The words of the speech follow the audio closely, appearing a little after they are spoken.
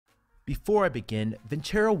Before I begin,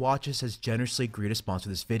 Vincero Watches has generously agreed to sponsor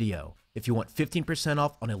this video. If you want 15%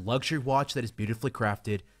 off on a luxury watch that is beautifully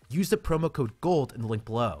crafted, use the promo code GOLD in the link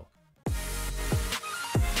below.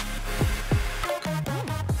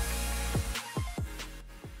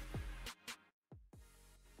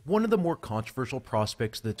 One of the more controversial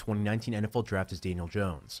prospects of the 2019 NFL Draft is Daniel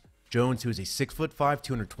Jones. Jones, who is a 6'5",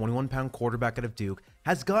 221-pound quarterback out of Duke,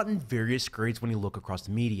 has gotten various grades when you look across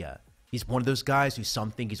the media. He's one of those guys who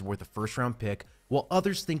some think he's worth a first-round pick, while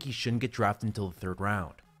others think he shouldn't get drafted until the third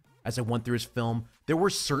round. As I went through his film, there were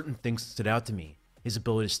certain things that stood out to me. His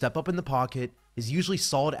ability to step up in the pocket, his usually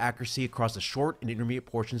solid accuracy across the short and intermediate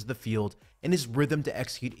portions of the field, and his rhythm to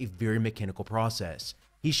execute a very mechanical process.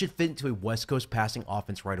 He should fit into a West Coast passing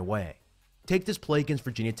offense right away. Take this play against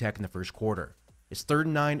Virginia Tech in the first quarter. It's 3rd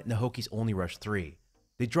and 9 and the Hokies only rush 3.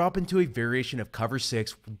 They drop into a variation of cover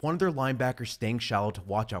 6 with one of their linebackers staying shallow to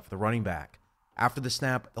watch out for the running back. After the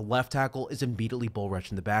snap, the left tackle is immediately bull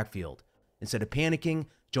rushed in the backfield. Instead of panicking,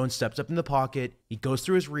 Jones steps up in the pocket, he goes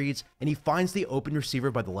through his reads, and he finds the open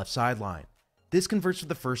receiver by the left sideline. This converts to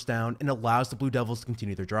the first down and allows the Blue Devils to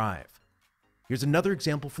continue their drive. Here's another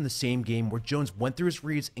example from the same game where Jones went through his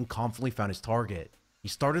reads and confidently found his target. He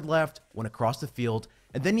started left, went across the field,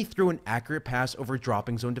 and then he threw an accurate pass over a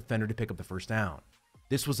dropping zone defender to pick up the first down.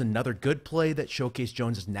 This was another good play that showcased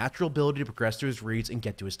Jones' natural ability to progress through his reads and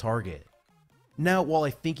get to his target. Now, while I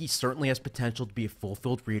think he certainly has potential to be a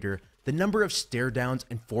full-field reader, the number of stare downs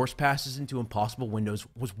and forced passes into impossible windows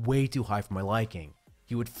was way too high for my liking.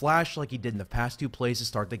 He would flash like he did in the past 2 plays to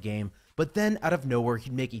start the game, but then out of nowhere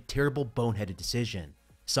he'd make a terrible boneheaded decision.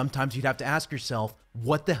 Sometimes you'd have to ask yourself,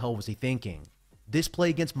 what the hell was he thinking? This play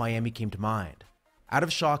against Miami came to mind. Out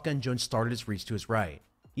of shotgun, Jones started his reach to his right.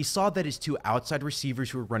 He saw that his 2 outside receivers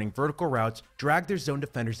who were running vertical routes dragged their zone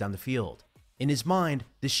defenders down the field. In his mind,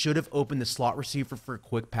 this should have opened the slot receiver for a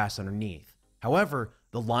quick pass underneath. However,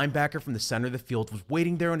 the linebacker from the center of the field was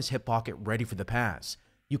waiting there in his hip pocket ready for the pass.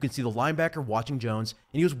 You can see the linebacker watching Jones,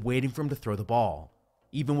 and he was waiting for him to throw the ball.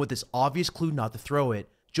 Even with this obvious clue not to throw it,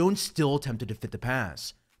 Jones still attempted to fit the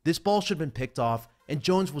pass. This ball should have been picked off, and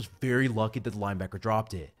Jones was very lucky that the linebacker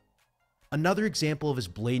dropped it. Another example of his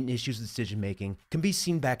blatant issues with decision making can be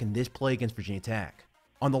seen back in this play against Virginia Tech.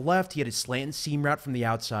 On the left, he had a slant and seam route from the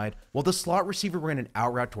outside, while the slot receiver ran an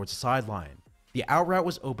out route towards the sideline. The out route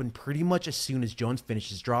was open pretty much as soon as Jones finished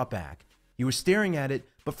his drop back. He was staring at it,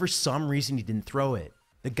 but for some reason he didn't throw it.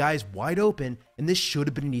 The guy is wide open, and this should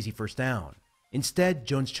have been an easy first down. Instead,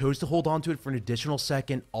 Jones chose to hold onto it for an additional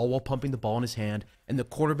second, all while pumping the ball in his hand, and the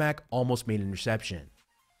quarterback almost made an interception.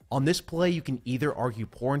 On this play, you can either argue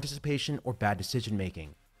poor anticipation or bad decision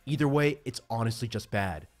making. Either way, it's honestly just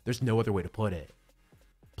bad. There's no other way to put it.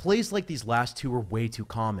 Plays like these last 2 were way too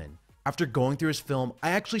common. After going through his film, I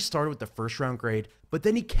actually started with the first round grade, but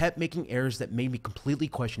then he kept making errors that made me completely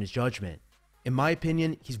question his judgment. In my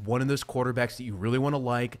opinion, he's one of those quarterbacks that you really want to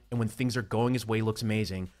like, and when things are going his way he looks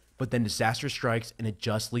amazing, but then disaster strikes and it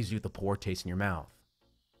just leaves you with a poor taste in your mouth.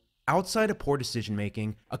 Outside of poor decision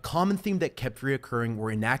making, a common theme that kept reoccurring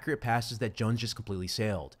were inaccurate passes that Jones just completely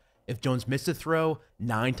sailed. If Jones missed a throw,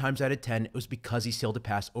 9 times out of 10 it was because he sailed a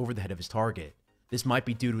pass over the head of his target. This might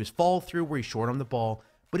be due to his follow through where he short on the ball,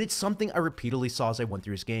 but it's something I repeatedly saw as I went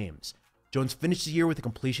through his games. Jones finished the year with a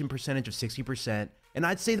completion percentage of 60%, and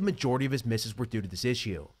I'd say the majority of his misses were due to this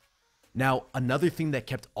issue. Now, another thing that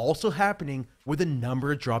kept also happening were the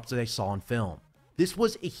number of drops that I saw on film. This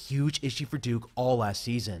was a huge issue for Duke all last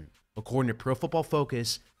season. According to Pro Football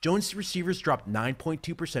Focus, Jones' receivers dropped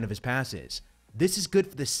 9.2% of his passes. This is good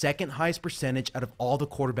for the 2nd highest percentage out of all the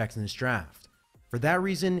quarterbacks in this draft. For that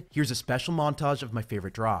reason, here's a special montage of my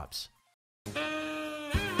favorite drops.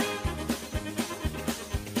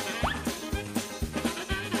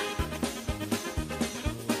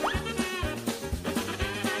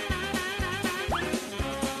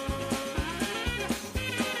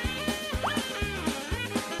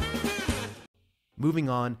 Moving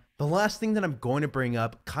on, the last thing that I'm going to bring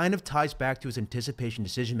up kind of ties back to his anticipation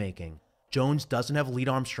decision making. Jones doesn't have elite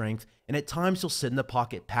arm strength, and at times he'll sit in the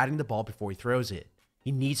pocket patting the ball before he throws it.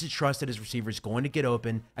 He needs to trust that his receiver is going to get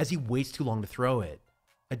open as he waits too long to throw it.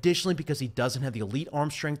 Additionally, because he doesn't have the elite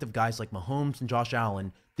arm strength of guys like Mahomes and Josh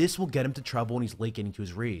Allen, this will get him to trouble when he's late getting to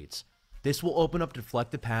his reads. This will open up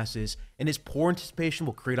deflected passes, and his poor anticipation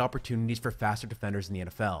will create opportunities for faster defenders in the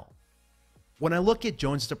NFL. When I look at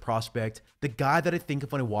Jones as a prospect, the guy that I think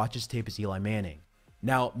of when I watch his tape is Eli Manning.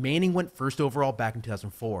 Now, Manning went 1st overall back in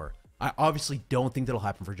 2004. I obviously don't think that'll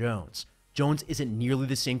happen for Jones. Jones isn't nearly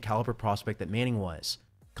the same caliber prospect that Manning was.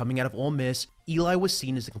 Coming out of Ole Miss, Eli was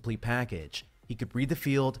seen as a complete package. He could read the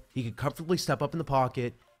field, he could comfortably step up in the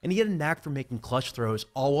pocket, and he had a knack for making clutch throws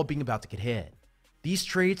all while being about to get hit. These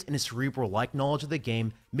traits and his cerebral-like knowledge of the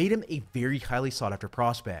game made him a very highly sought-after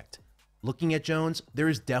prospect. Looking at Jones, there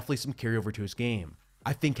is definitely some carryover to his game.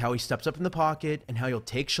 I think how he steps up in the pocket and how he'll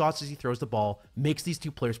take shots as he throws the ball makes these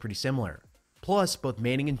two players pretty similar. Plus, both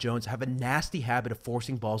Manning and Jones have a nasty habit of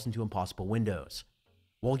forcing balls into impossible windows.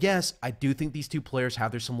 While yes, I do think these two players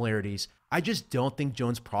have their similarities, I just don't think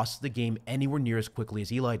Jones processes the game anywhere near as quickly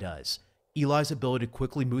as Eli does. Eli's ability to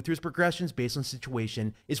quickly move through his progressions based on the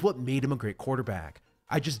situation is what made him a great quarterback.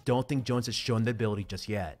 I just don't think Jones has shown that ability just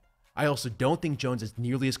yet. I also don't think Jones is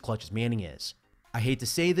nearly as clutch as Manning is. I hate to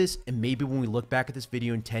say this, and maybe when we look back at this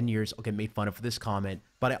video in 10 years, I'll get made fun of for this comment,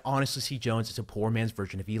 but I honestly see Jones as a poor man's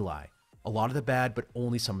version of Eli. A lot of the bad, but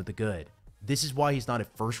only some of the good. This is why he's not a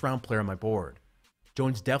first round player on my board.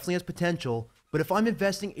 Jones definitely has potential, but if I'm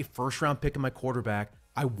investing a first round pick in my quarterback,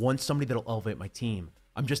 I want somebody that'll elevate my team.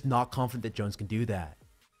 I'm just not confident that Jones can do that.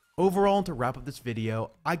 Overall, and to wrap up this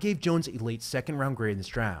video, I gave Jones a late second round grade in this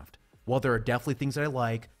draft. While there are definitely things that I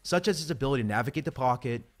like, such as his ability to navigate the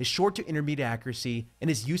pocket, his short to intermediate accuracy, and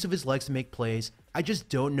his use of his legs to make plays, I just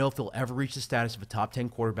don't know if he'll ever reach the status of a top 10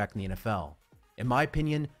 quarterback in the NFL. In my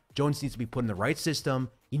opinion, Jones needs to be put in the right system,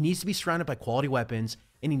 he needs to be surrounded by quality weapons,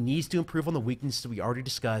 and he needs to improve on the weaknesses we already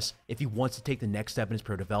discussed if he wants to take the next step in his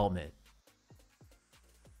pro development.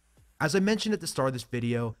 As I mentioned at the start of this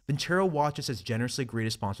video, Ventero Watches has generously agreed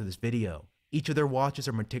to sponsor this video. Each of their watches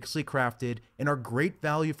are meticulously crafted and are great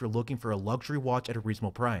value if you're looking for a luxury watch at a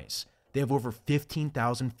reasonable price. They have over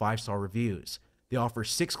 15,000 5-star reviews. They offer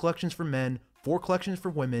 6 collections for men, 4 collections for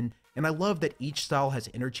women, and I love that each style has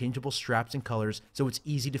interchangeable straps and colors, so it's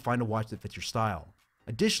easy to find a watch that fits your style.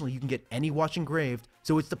 Additionally, you can get any watch engraved,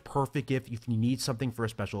 so it's the perfect gift if you need something for a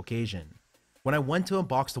special occasion. When I went to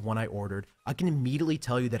unbox the one I ordered, I can immediately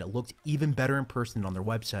tell you that it looked even better in person than on their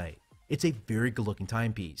website. It's a very good looking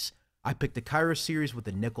timepiece. I picked the Cairo series with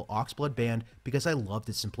the nickel oxblood band because I loved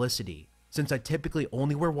its simplicity. Since I typically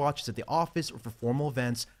only wear watches at the office or for formal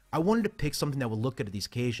events, I wanted to pick something that would look good at these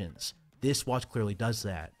occasions. This watch clearly does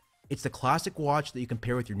that. It's the classic watch that you can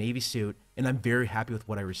pair with your navy suit, and I'm very happy with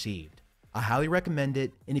what I received. I highly recommend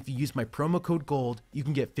it, and if you use my promo code GOLD, you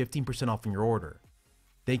can get 15% off on your order.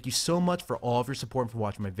 Thank you so much for all of your support and for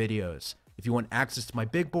watching my videos. If you want access to my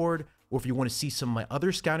big board, or if you want to see some of my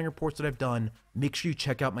other scouting reports that I've done, make sure you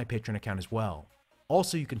check out my Patreon account as well.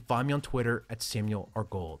 Also, you can find me on Twitter at Samuel R.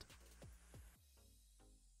 Gold.